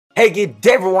Hey, good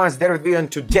day everyone, it's Daiter,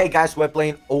 and today guys we're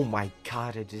playing. Oh my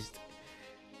god,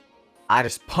 I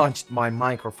just punched my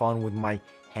microphone with my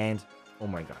hand. Oh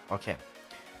my god. Okay.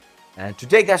 And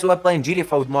today guys we're playing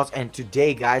GTA with mods, and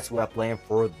today guys we're playing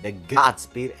for the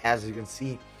Godspeed. As you can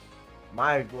see,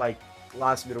 my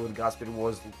last video with Godspeed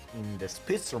was in the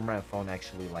Spitzer marathon,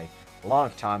 actually a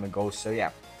long time ago. So yeah,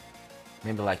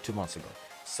 maybe 2 months ago.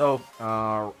 So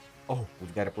oh,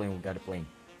 we've got a plane.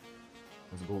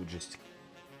 Let's go, just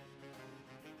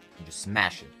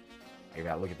smash it. Hey,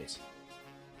 look at this.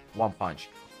 One punch.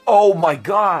 Oh my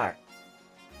god.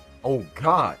 Oh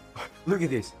god. Look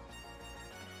at this.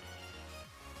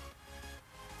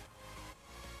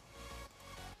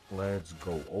 Let's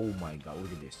go. Oh my god.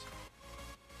 Look at this.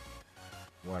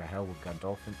 What the hell? We've got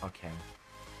dolphin. Okay.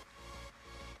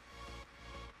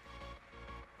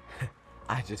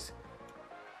 I just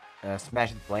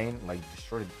smashed the plane,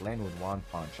 destroyed the plane with one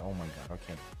punch. Oh my god.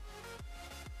 Okay.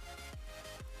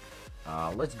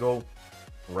 Let's go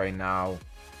right now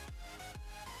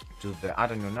to the, I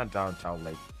don't know, not downtown,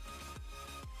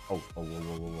 whoa.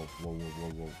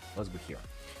 Let's go here.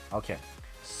 Okay.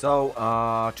 So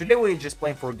today we're just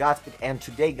playing for Godspeed, and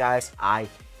today guys I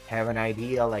have an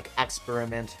idea,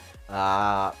 experiment.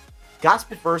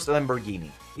 Godspeed versus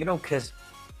Lamborghini. You know, cause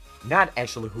not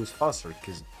actually who's faster,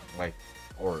 cause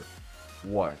or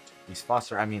what is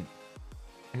faster. I mean,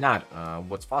 not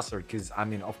what's faster, because I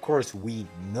mean, of course we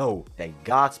know that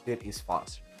Godspeed is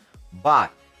faster, but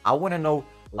I want to know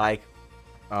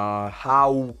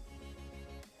how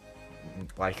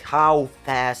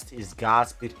fast is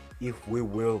Godspeed if we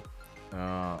will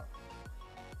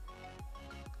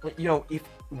you know, if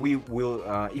we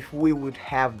would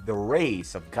have the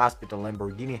race of Godspeed and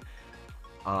Lamborghini,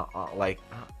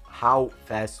 how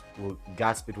fast will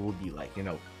Godspeed will be, you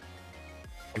know,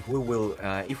 if we will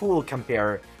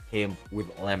compare him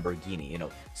with Lamborghini, you know.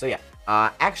 So yeah,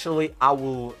 actually I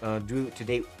will do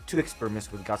today 2 experiments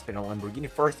with Godspeed and Lamborghini.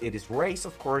 First, it is race,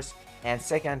 of course, and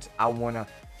second, I wanna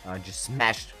just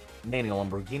smash many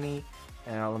Lamborghinis.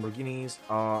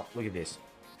 Look at this.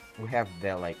 We have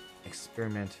the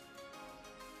experiment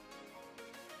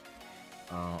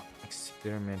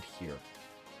here.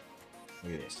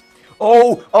 Look at this.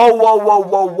 Oh,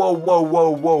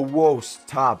 whoa,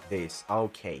 stop this.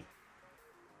 Okay,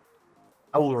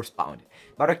 I will respond,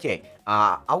 but okay,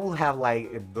 I will have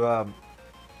the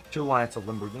 2 lines of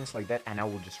Lamborghinis like that, and I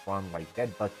will just run like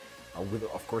that, but with,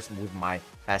 of course, with my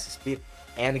fastest speed.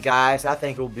 And guys, I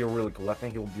think it will be really cool.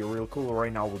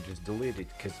 Right now we'll just delete it,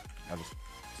 because I just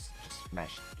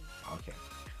smashed it.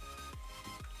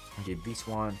 Okay, this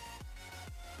one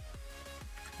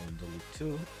I'll delete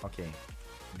 2. Okay,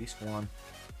 this one.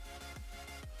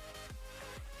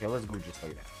 Okay, let's go just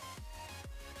like that.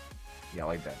 Yeah,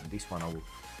 like that. This one I will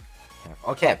have.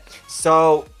 Okay,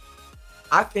 so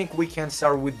I think we can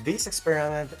start with this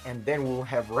experiment, and then we'll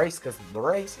have race, because the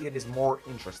race, it is more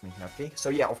interesting, I think. So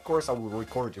yeah, of course I will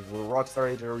record it with Rockstar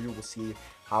Daiter. You will see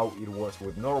how it was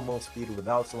with normal speed,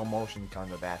 without slow motion,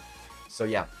 kind of that. So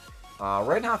yeah,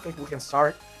 right now I think we can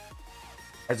start.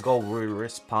 Let's go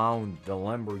respawn the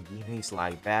Lamborghinis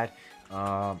like that.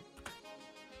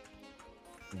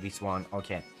 This one.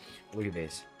 Okay, look at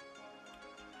this.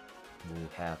 We'll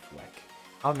have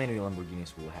how many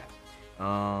Lamborghinis we'll have?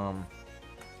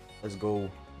 Let's go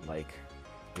here,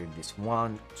 this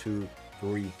 1 2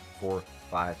 3 4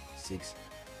 5 6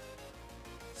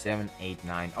 7 8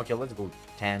 9. Okay, let's go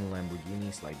 10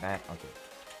 Lamborghinis like that. Okay,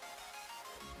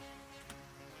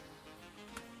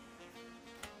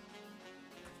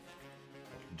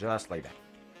 just like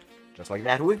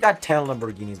that. We've got 10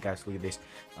 Lamborghinis, guys. Look at this.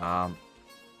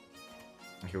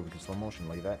 Here we can slow motion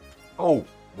like that. Oh,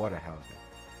 what the hell is that?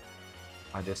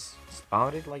 I just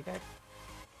spawned it like that.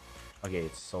 Okay,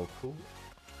 it's so cool.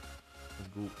 Let's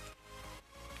go.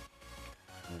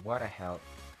 What the hell?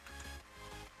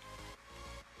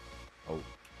 Oh,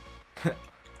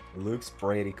 looks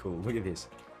pretty cool. Look at this.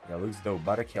 Yeah, looks dope.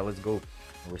 But okay, let's go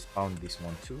respawn this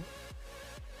one too.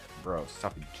 Bro,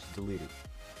 stop it. Just delete it.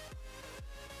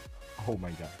 Oh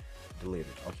my god, delete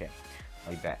it. Okay,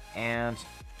 like that. And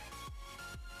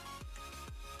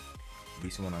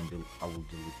this one I will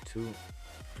delete too.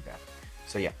 Like that.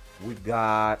 So yeah, we've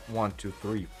got 1 2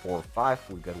 3 4 5.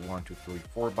 We've got 1 2 3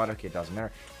 4, but okay, it doesn't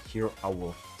matter. Here I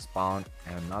will spawn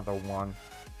another one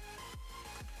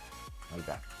like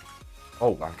that.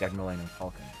 Oh, I've got Millennium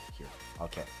Falcon here.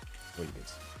 Okay, look at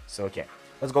this. So okay,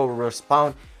 let's go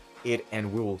respawn it,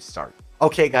 and we will start.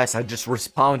 Okay guys, I just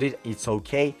respawned it. It's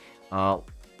okay.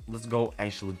 Let's go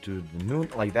actually to the noon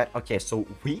like that. Okay, so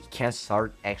we can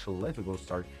start. Actually, let's go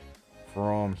start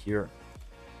from here.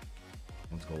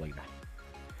 Let's go like that.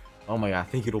 Oh my god, I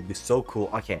think it'll be so cool.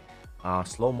 Okay,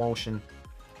 slow motion.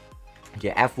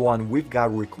 Okay, F1, we've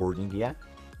got recording. Yeah,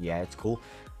 it's cool.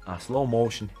 Slow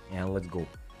motion, and let's go.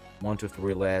 1, 2,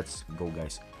 3, let's go,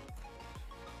 guys.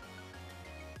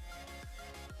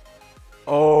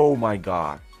 Oh my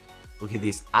god, look at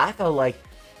this. I felt like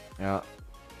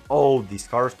all these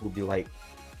cars will be like,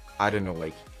 I don't know,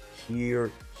 like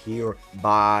here,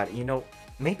 but you know,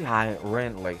 maybe I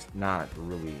ran like not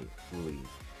really,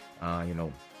 you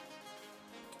know,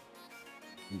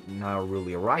 not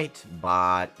really right,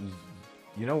 but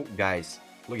you know, guys,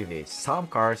 look at this. Some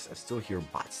cars are still here,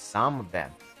 but some of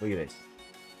them, look at this.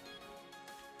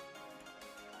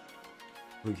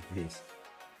 Look at this.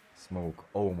 Smoke.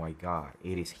 Oh my god,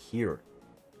 it is here.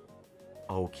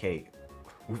 Okay.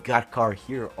 We got car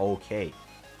here. Okay.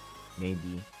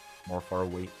 Maybe more far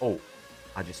away. Oh,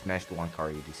 I just smashed one car.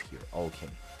 It is here. Okay.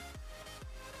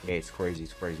 Yeah, it's crazy.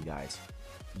 It's crazy, guys.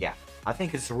 Yeah, I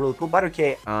think it's really cool. But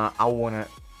okay, I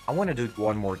wanna do it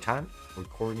one more time.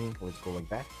 Recording. Let's go like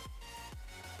that.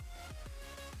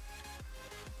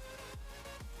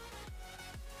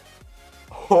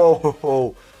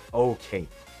 Oh, okay.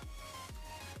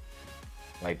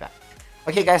 Like that.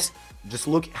 Okay, guys, just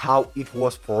look how it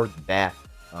was for that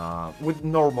with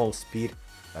normal speed.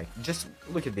 Like, just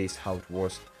look at this, how it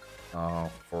was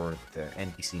for the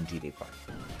NPC in GTA 5.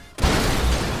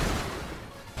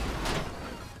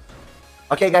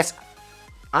 Okay, guys,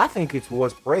 I think it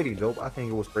was pretty dope.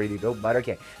 But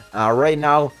okay, right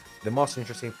now the most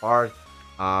interesting part,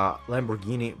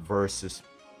 Lamborghini versus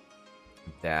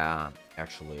the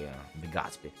the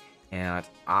Godspeed. And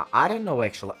I don't know,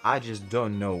 actually. I just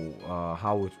don't know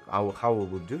how we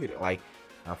will do it. Like,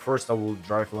 first I will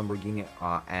drive Lamborghini,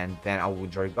 and then I will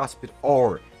drive Godspeed,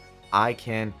 or I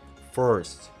can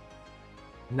first.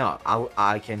 No,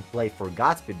 I can play for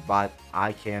Godspeed, but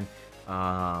I can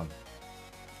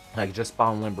like just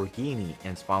spawn Lamborghini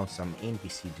and spawn some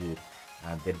NPC dude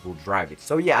that will drive it.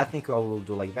 So yeah, I think I will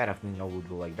do like that.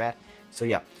 So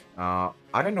yeah,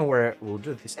 I don't know where we'll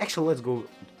do this. Actually, let's go.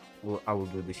 Well, I will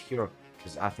do this here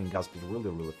because I think Godspeed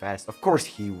really fast. Of course,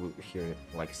 he will here,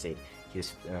 like I say,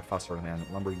 he's faster than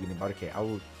Lamborghini. But okay, I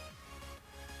will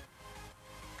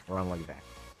run like that.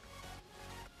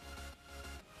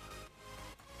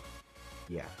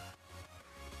 Yeah.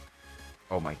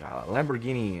 Oh my god,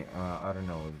 Lamborghini. I don't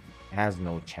know, has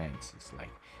no chance. It's like,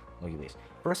 look at this.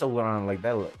 First, I will run like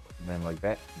that, then like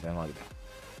that, then like that.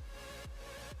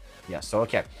 Yeah. So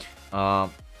okay,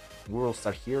 we will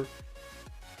start here.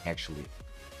 Actually,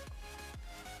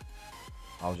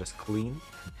 I'll just clean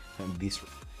this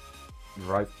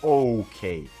drive.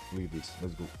 Okay, look at this.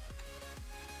 Let's go.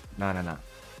 No,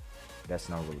 that's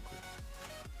not really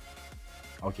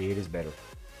cool. Okay, it is better.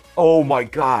 Oh my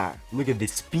god, look at the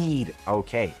speed.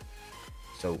 Okay,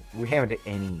 so we haven't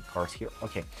any cars here.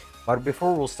 Okay, but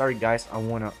before we'll start, guys, I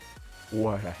wanna,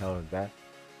 what the hell is that?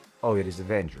 Oh, it is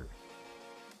Avenger.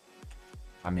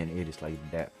 I mean, it is like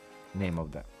that name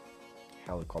of that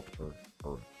helicopter,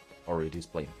 or it is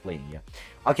plane, yeah.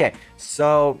 Okay,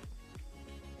 so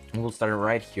we'll start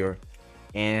right here,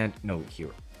 and no, here.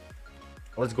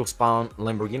 Let's go spawn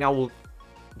Lamborghini. I will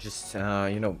just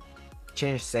you know,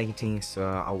 change settings.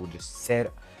 I will just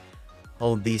set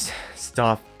all this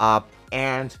stuff up,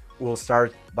 and we'll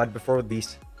start. But before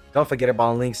this, don't forget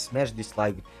about links. Smash this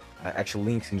like, actual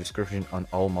links in the description on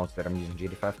all mods that I'm using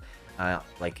GTA 5.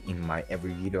 Like in my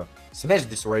every video, smash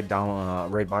this red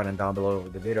button down below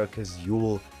the video, because you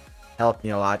will help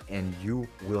me a lot, and you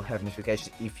will have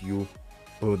notifications if you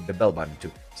put the bell button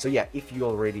too. So yeah, if you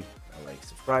already like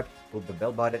subscribe, put the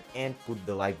bell button and put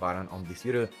the like button on this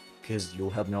video, because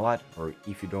you'll help me a lot. Or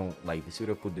if you don't like this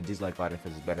video, put the dislike button,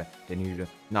 because it's better than you do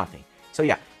nothing. So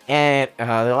yeah, and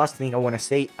the last thing I want to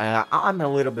say, I'm a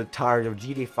little bit tired of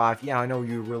GTA 5. Yeah, I know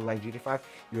you really like GTA 5,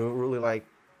 you really like,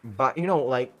 but you know,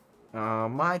 like,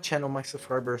 my channel, my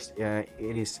subscribers, it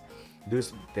is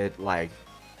those that like,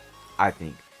 I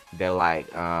think they like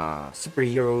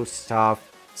superhero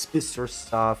stuff, speedster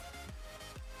stuff,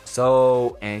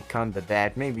 so, and kind of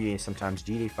that, maybe sometimes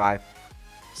GTA 5.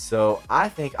 So I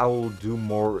think I will do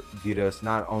more videos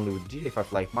not only with GTA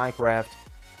 5, like Minecraft,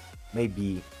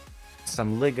 maybe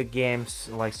some Lego games,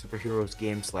 like superheroes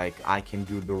games, like I can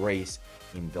do the race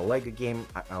in the Lego game,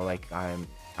 like I'm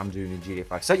doing in GTA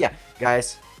 5. So yeah,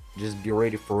 guys, just be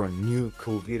ready for new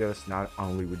cool videos, not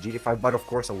only with GTA 5, but of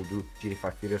course I will do GTA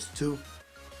 5 videos too.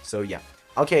 So yeah,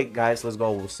 okay guys, let's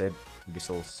go. We'll set this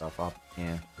whole stuff up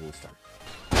and we'll start.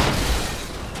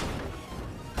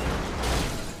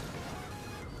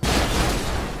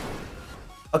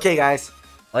 Okay guys,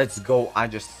 let's go. I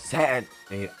just set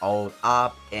it all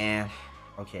up, and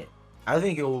okay, I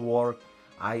think it will work.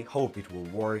 I hope it will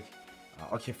work.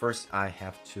 Okay, first I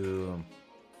have to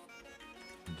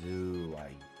do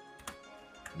like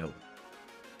no,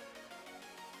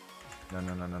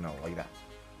 like that.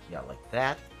 Yeah, like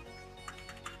that.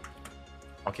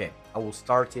 Okay, I will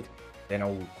start it, then I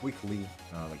will quickly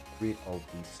like create all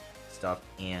this stuff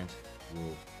and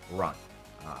will run.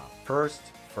 First,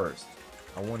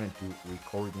 I want to do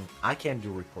recording. I can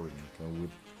do recording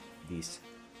with this.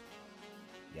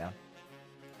 Yeah.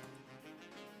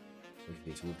 With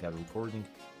this, with that recording.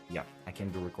 Yeah, I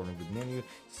can do recording with menu.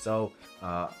 So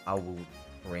I will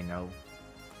right now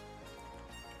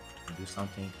do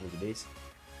something with this.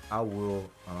 I will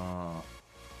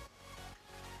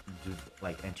do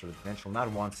like enter the potential,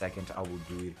 not 1 second. I will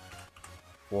do it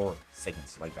 4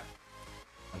 seconds like that.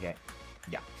 Okay,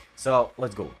 yeah. So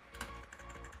let's go.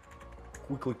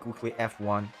 Quickly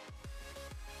F1.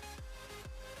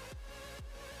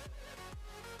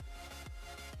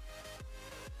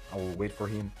 I will wait for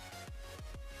him.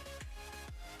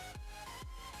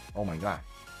 Oh my god.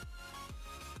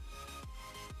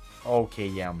 Okay,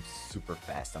 yeah, I'm super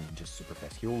fast. I'm just super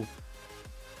fast. He'll...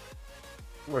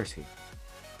 Where is he?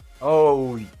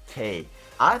 Okay.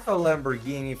 I thought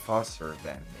Lamborghini faster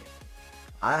than me.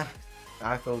 I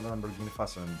thought Lamborghini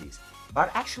faster than this.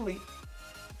 But actually,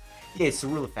 yeah, it's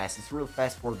really fast. It's really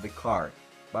fast for the car.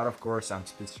 But of course, I'm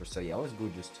speedster, so yeah, let's go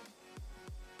just...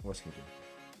 What's he doing?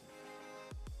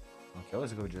 Okay,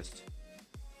 let's go just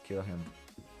kill him.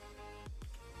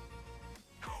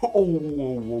 Oh,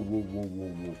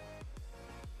 whoa.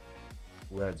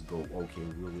 Let's go. Okay,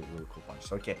 really cool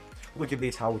punch. Okay, look at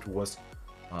this, how it was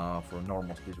for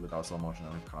normal speed without slow motion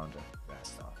and counter. That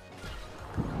stuff.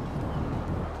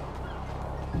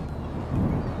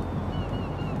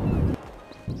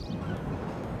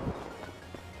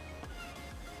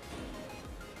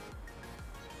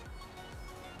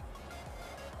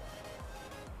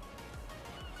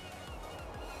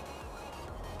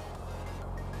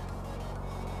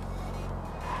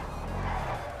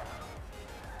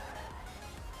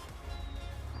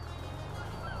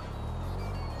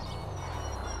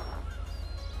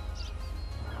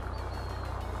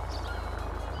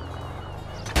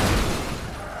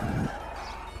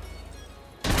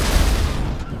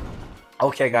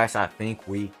 Okay, guys, I think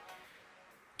we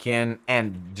can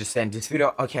end this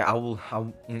video. Okay, I will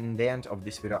in the end of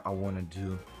this video I want to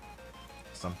do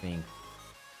something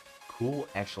cool.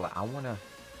 Actually, I want to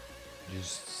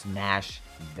just smash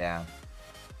the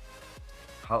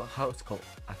how it's called,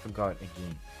 I forgot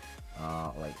again.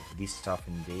 Like this stuff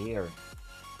in there.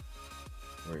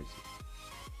 Where is it?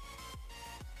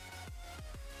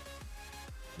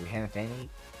 We haven't any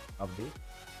of this.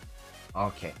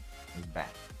 Okay, it's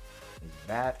back. It's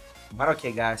bad, but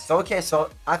okay, guys. So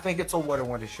I think it's all what I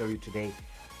want to show you today.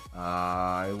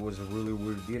 It was a really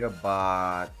weird video,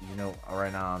 but you know,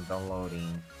 right now I'm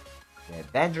downloading the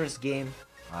dangerous game.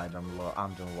 I'm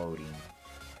downloading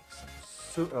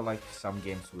like some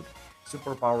games with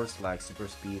superpowers like super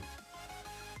speed.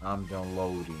 I'm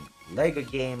downloading Lego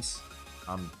games.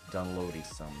 I'm downloading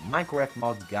some Minecraft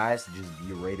mods, guys. Just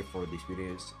be ready for these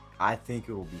videos. I think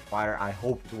it will be fire. I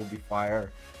hope it will be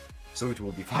fire. So it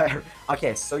will be fire.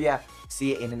 Okay, so yeah, see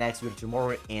you in the next video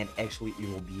tomorrow, and actually it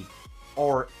will be,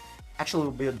 or actually it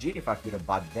will be a GTA 5 video,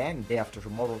 but then day after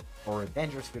tomorrow, or a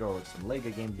dangerous video, or some Lego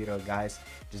game video, guys.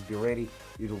 Just be ready.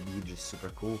 It will be just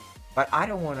super cool. But I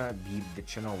don't wanna be the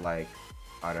channel like,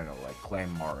 I don't know, like claim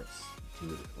marks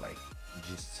to like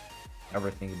just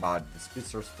everything about the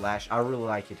Speedster Splash. I really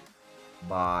like it,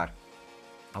 but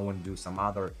I want to do some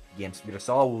other games video,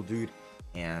 so I will do it,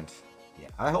 and yeah,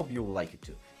 I hope you will like it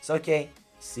too. So okay,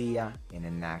 see ya in the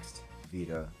next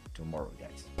video tomorrow,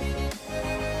 guys.